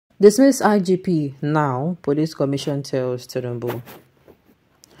Dismiss IGP now, Police Commission tells Tinubu.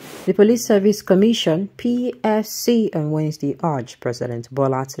 The Police Service Commission, PSC, on Wednesday urged President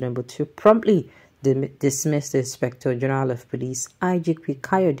Bola Tinubu to promptly dismiss the Inspector General of Police, IGP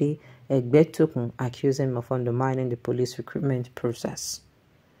Kayode Egbetokun, accusing him of undermining the police recruitment process.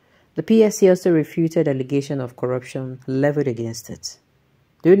 The PSC also refuted allegations of corruption leveled against it.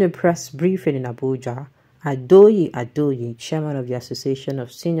 During a press briefing in Abuja, Adoyi, chairman of the Association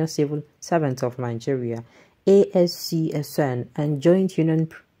of Senior Civil Servants of Nigeria, ASCSN, and Joint Union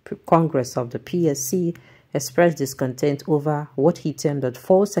Congress of the PSC, expressed discontent over what he termed a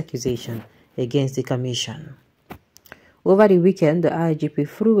false accusation against the commission. Over the weekend, the IGP,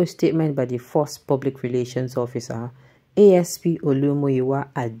 through a statement by the first public relations officer, ASP Olumoyiwa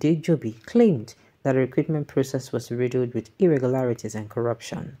Adejobi, claimed that the recruitment process was riddled with irregularities and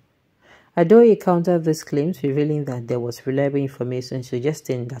corruption. Adoyi countered these claims, revealing that there was reliable information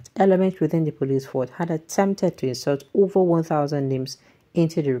suggesting that elements within the police force had attempted to insert over 1,000 names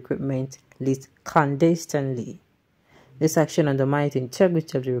into the recruitment list clandestinely. This action undermined the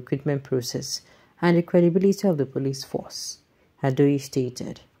integrity of the recruitment process and the credibility of the police force, Adoyi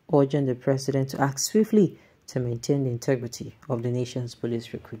stated, urging the president to act swiftly to maintain the integrity of the nation's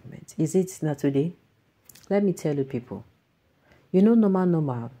police recruitment. Is it not today? Let me tell you people, you know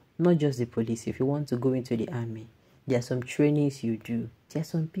normal, not just the police. If you want to go into the army, there are some trainings you do. There are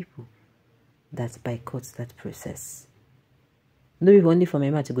some people that boycott that process. No, if only for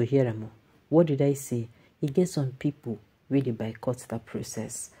my mouth to go here. What did I say? It gets some people really boycott that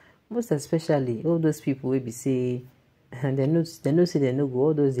process. Most especially all those people will be say, and they know say they no go.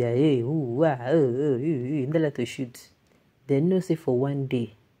 All those they are they like to shoot. They know say for one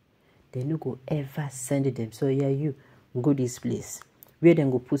day, they no go ever send them. So yeah, you go this place. Where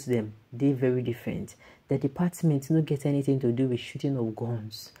then go put them, they very different. The department no get anything to do with shooting of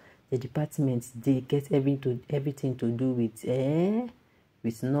guns. The department they get everything to do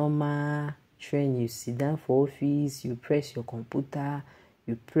with normal training. You sit down for office, you press your computer,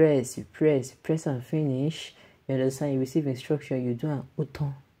 you press and finish. You understand? You receive instruction, you do an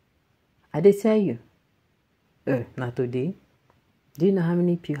auto. I they tell you, not today. Do you know how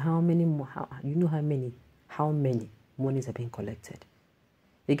many monies have been collected?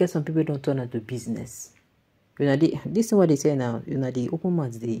 You get some people don't turn out to business. You know, this is what they say now. You know, the open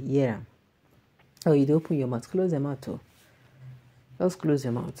mouth, they hear. Oh, you open your mouth, close them out. Just close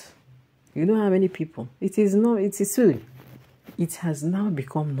your mouth. You know how many people? It is soon. It has now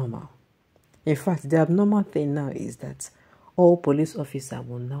become normal. In fact, the abnormal thing now is that all police officers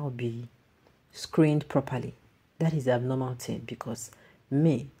will now be screened properly. That is the abnormal thing, because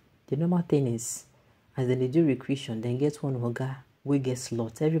the normal thing is, as they do recruitment, then get one hoga. We get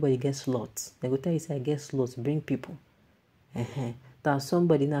slots. Everybody gets slots. They go tell you, say, I get slots. Bring people. Now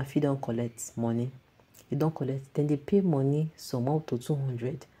somebody now, if you don't collect money, you don't collect, then they pay money some up to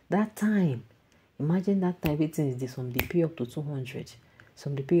 200. That time, imagine that time. Everything is this. Some they pay up to 200.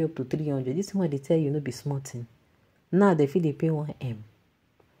 Some they pay up to 300. This is what they tell you, no be smart thing. Now they feel they pay 1M.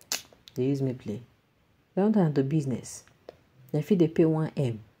 They use me play. They don't have the business. They feel they pay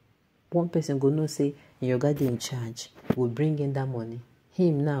 1M. One person go no say your guy in charge will bring in that money.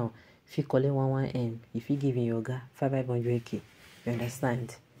 Him now, if you collect 1M, if you give your guy 500k, you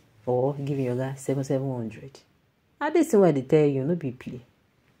understand? Or giving your guy 700. And this is why they tell you, no be play.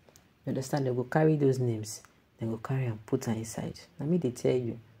 You understand? They go carry those names. They go carry and put them inside. I mean, they tell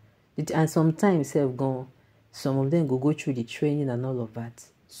you. And sometimes some of them go through the training and all of that,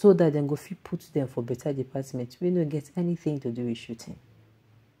 so that then go put them for better department. We don't get anything to do with shooting.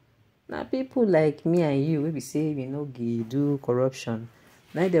 Now people like me and you will be say we no do corruption.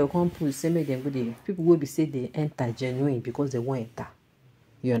 Now they will come put say make them go there. People will be say they enter genuine because they won't enter.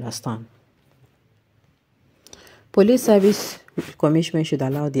 You understand? Police Service Commission should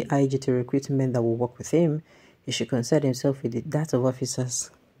allow the IG to recruit men that will work with him. He should concern himself with that of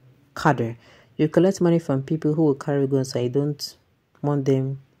officers' cadre. You collect money from people who will carry guns, so you don't want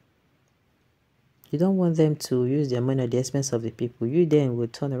them to use their money at the expense of the people. You then will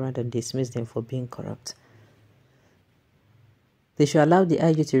turn around and dismiss them for being corrupt. They should allow the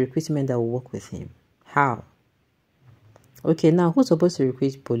IG to recruit men that will work with him. How? Okay, now who's supposed to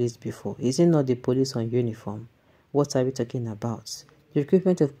recruit police before? Is it not the police on uniform? What are we talking about? The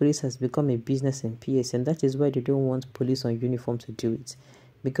recruitment of police has become a business in PS, and that is why they don't want police on uniform to do it.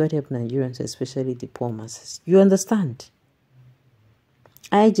 May God help Nigerians, especially the poor masses. You understand?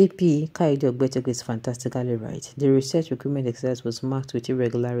 IGP Kayode Egbetokun is fantastically right. The research recruitment exercise was marked with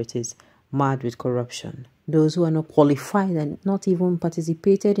irregularities, marred with corruption. Those who are not qualified and not even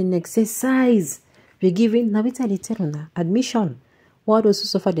participated in exercise were given admission. While those who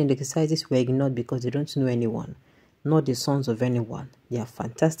suffered in the exercises were ignored because they don't know anyone, not the sons of anyone. They are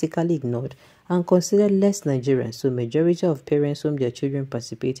fantastically ignored and considered less Nigerian, so majority of parents whom their children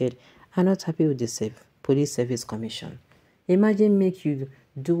participated are not happy with the Police Service Commission. Imagine make you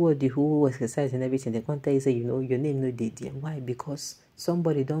do all the whole exercise and everything. They can't tell you, say, you know, your name no dey there. Why? Because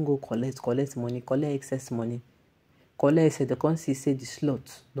somebody don't go collect money, collect excess money. Collect, say, the can't see, say the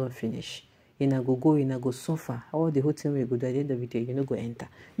slot don't finish. You go suffer. All the whole thing will go do at the end of the day, you know, go enter.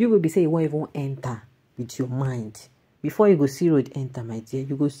 You will be saying you won't even enter with your mind. Before you go see road enter, my dear,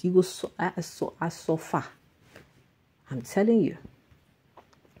 you go suffer. I'm telling you.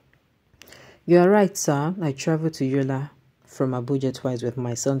 You are right, sir. I traveled to Yola from Abuja twice with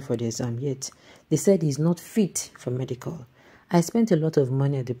my son for the exam, yet they said he's not fit for medical. I spent a lot of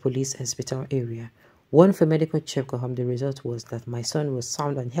money at the police hospital area. One for medical checkup, the result was that my son was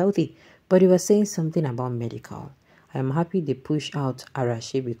sound and healthy, but he was saying something about medical. I am happy they pushed out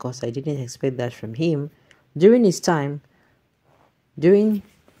Arashi because I didn't expect that from him. During his time, when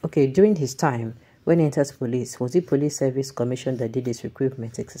he enters police, was it Police Service Commission that did this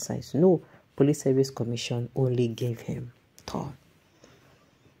recruitment exercise? No, Police Service Commission only gave him tall.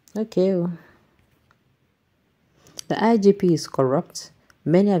 Okay. The IGP is corrupt.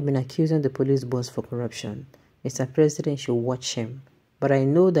 Many have been accusing the police boss for corruption. Mr. President should watch him. But I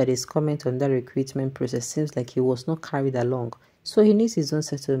know that his comment on that recruitment process seems like he was not carried along. So he needs his own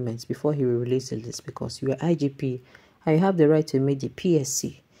settlements before he will release the list, because you are IGP and you have the right to make the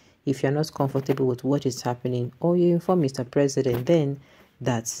PSC. If you are not comfortable with what is happening, or you inform Mr. President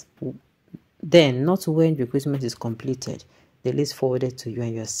then not when recruitment is completed, the list forwarded to you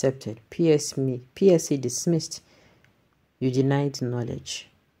and you accepted. PSC dismissed. You denied knowledge.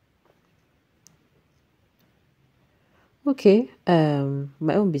 Okay,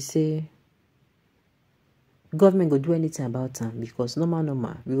 my own be say government go do anything about them, because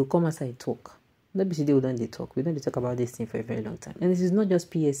normal, we will come outside talk. Not be today we don't talk. We don't talk about this thing for a very long time. And this is not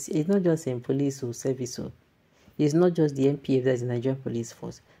just PSC, it's not just in police or service. It's not just the MPF, that's the Nigerian Police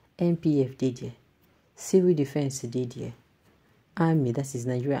Force. MPF did there. Civil Defense did there. Army, that is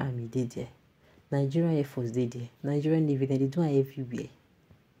Nigerian Army did there. Nigerian Air Force did there. Nigerian Navy, they do it everywhere.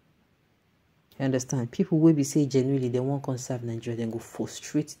 You understand? People will be saying genuinely they won't conserve Nigeria, then go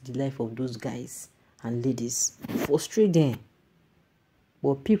frustrate the life of those guys and ladies. Frustrate them.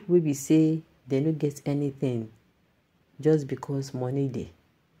 But people will be saying they don't get anything just because money there.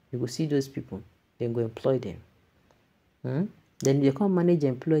 You go see those people, then go employ them. Then they can't manage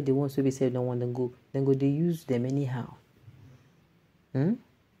and employ the ones who be say don't want them go. Then go they use them anyhow. Then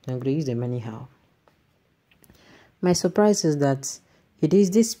go they use them anyhow. My surprise is that it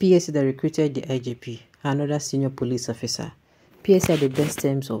is this PSC that recruited the IGP, another senior police officer. PSC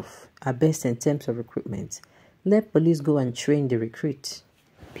are best in terms of recruitment. Let police go and train the recruit.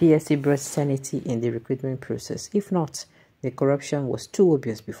 PSC brought sanity in the recruitment process. If not, the corruption was too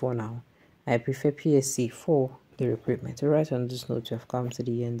obvious before now. I prefer PSC for the recruitment. Alright, on this note, we have come to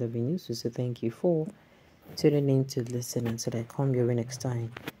the end of the news. So thank you for tuning in to listen until I come your way next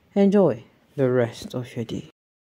time. Enjoy the rest of your day.